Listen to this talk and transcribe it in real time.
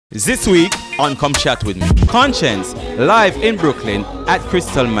This week on Come Chat With Me, Konshens, live in Brooklyn at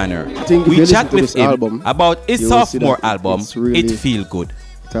Crystal Manor. We chat with him about his sophomore album, It Feel Good.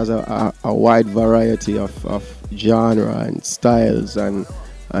 It has a wide variety of genre and styles and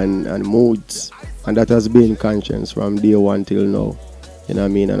moods, and that has been Konshens from day one till now. You know what I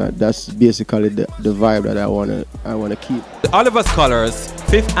mean? And that's basically the vibe that I wanna keep. The Oliver Scholars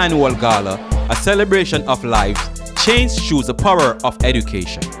 5th Annual Gala, a celebration of life, changed shows the power of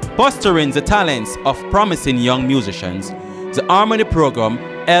education. Fostering the talents of promising young musicians, the Harmony program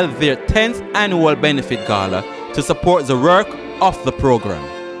held their 10th annual benefit gala to support the work of the program.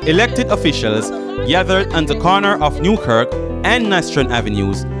 Elected officials gathered on the corner of Newkirk and Nastron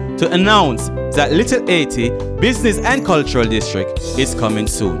Avenues to announce that Little Haiti Business and Cultural District is coming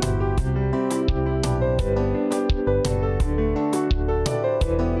soon.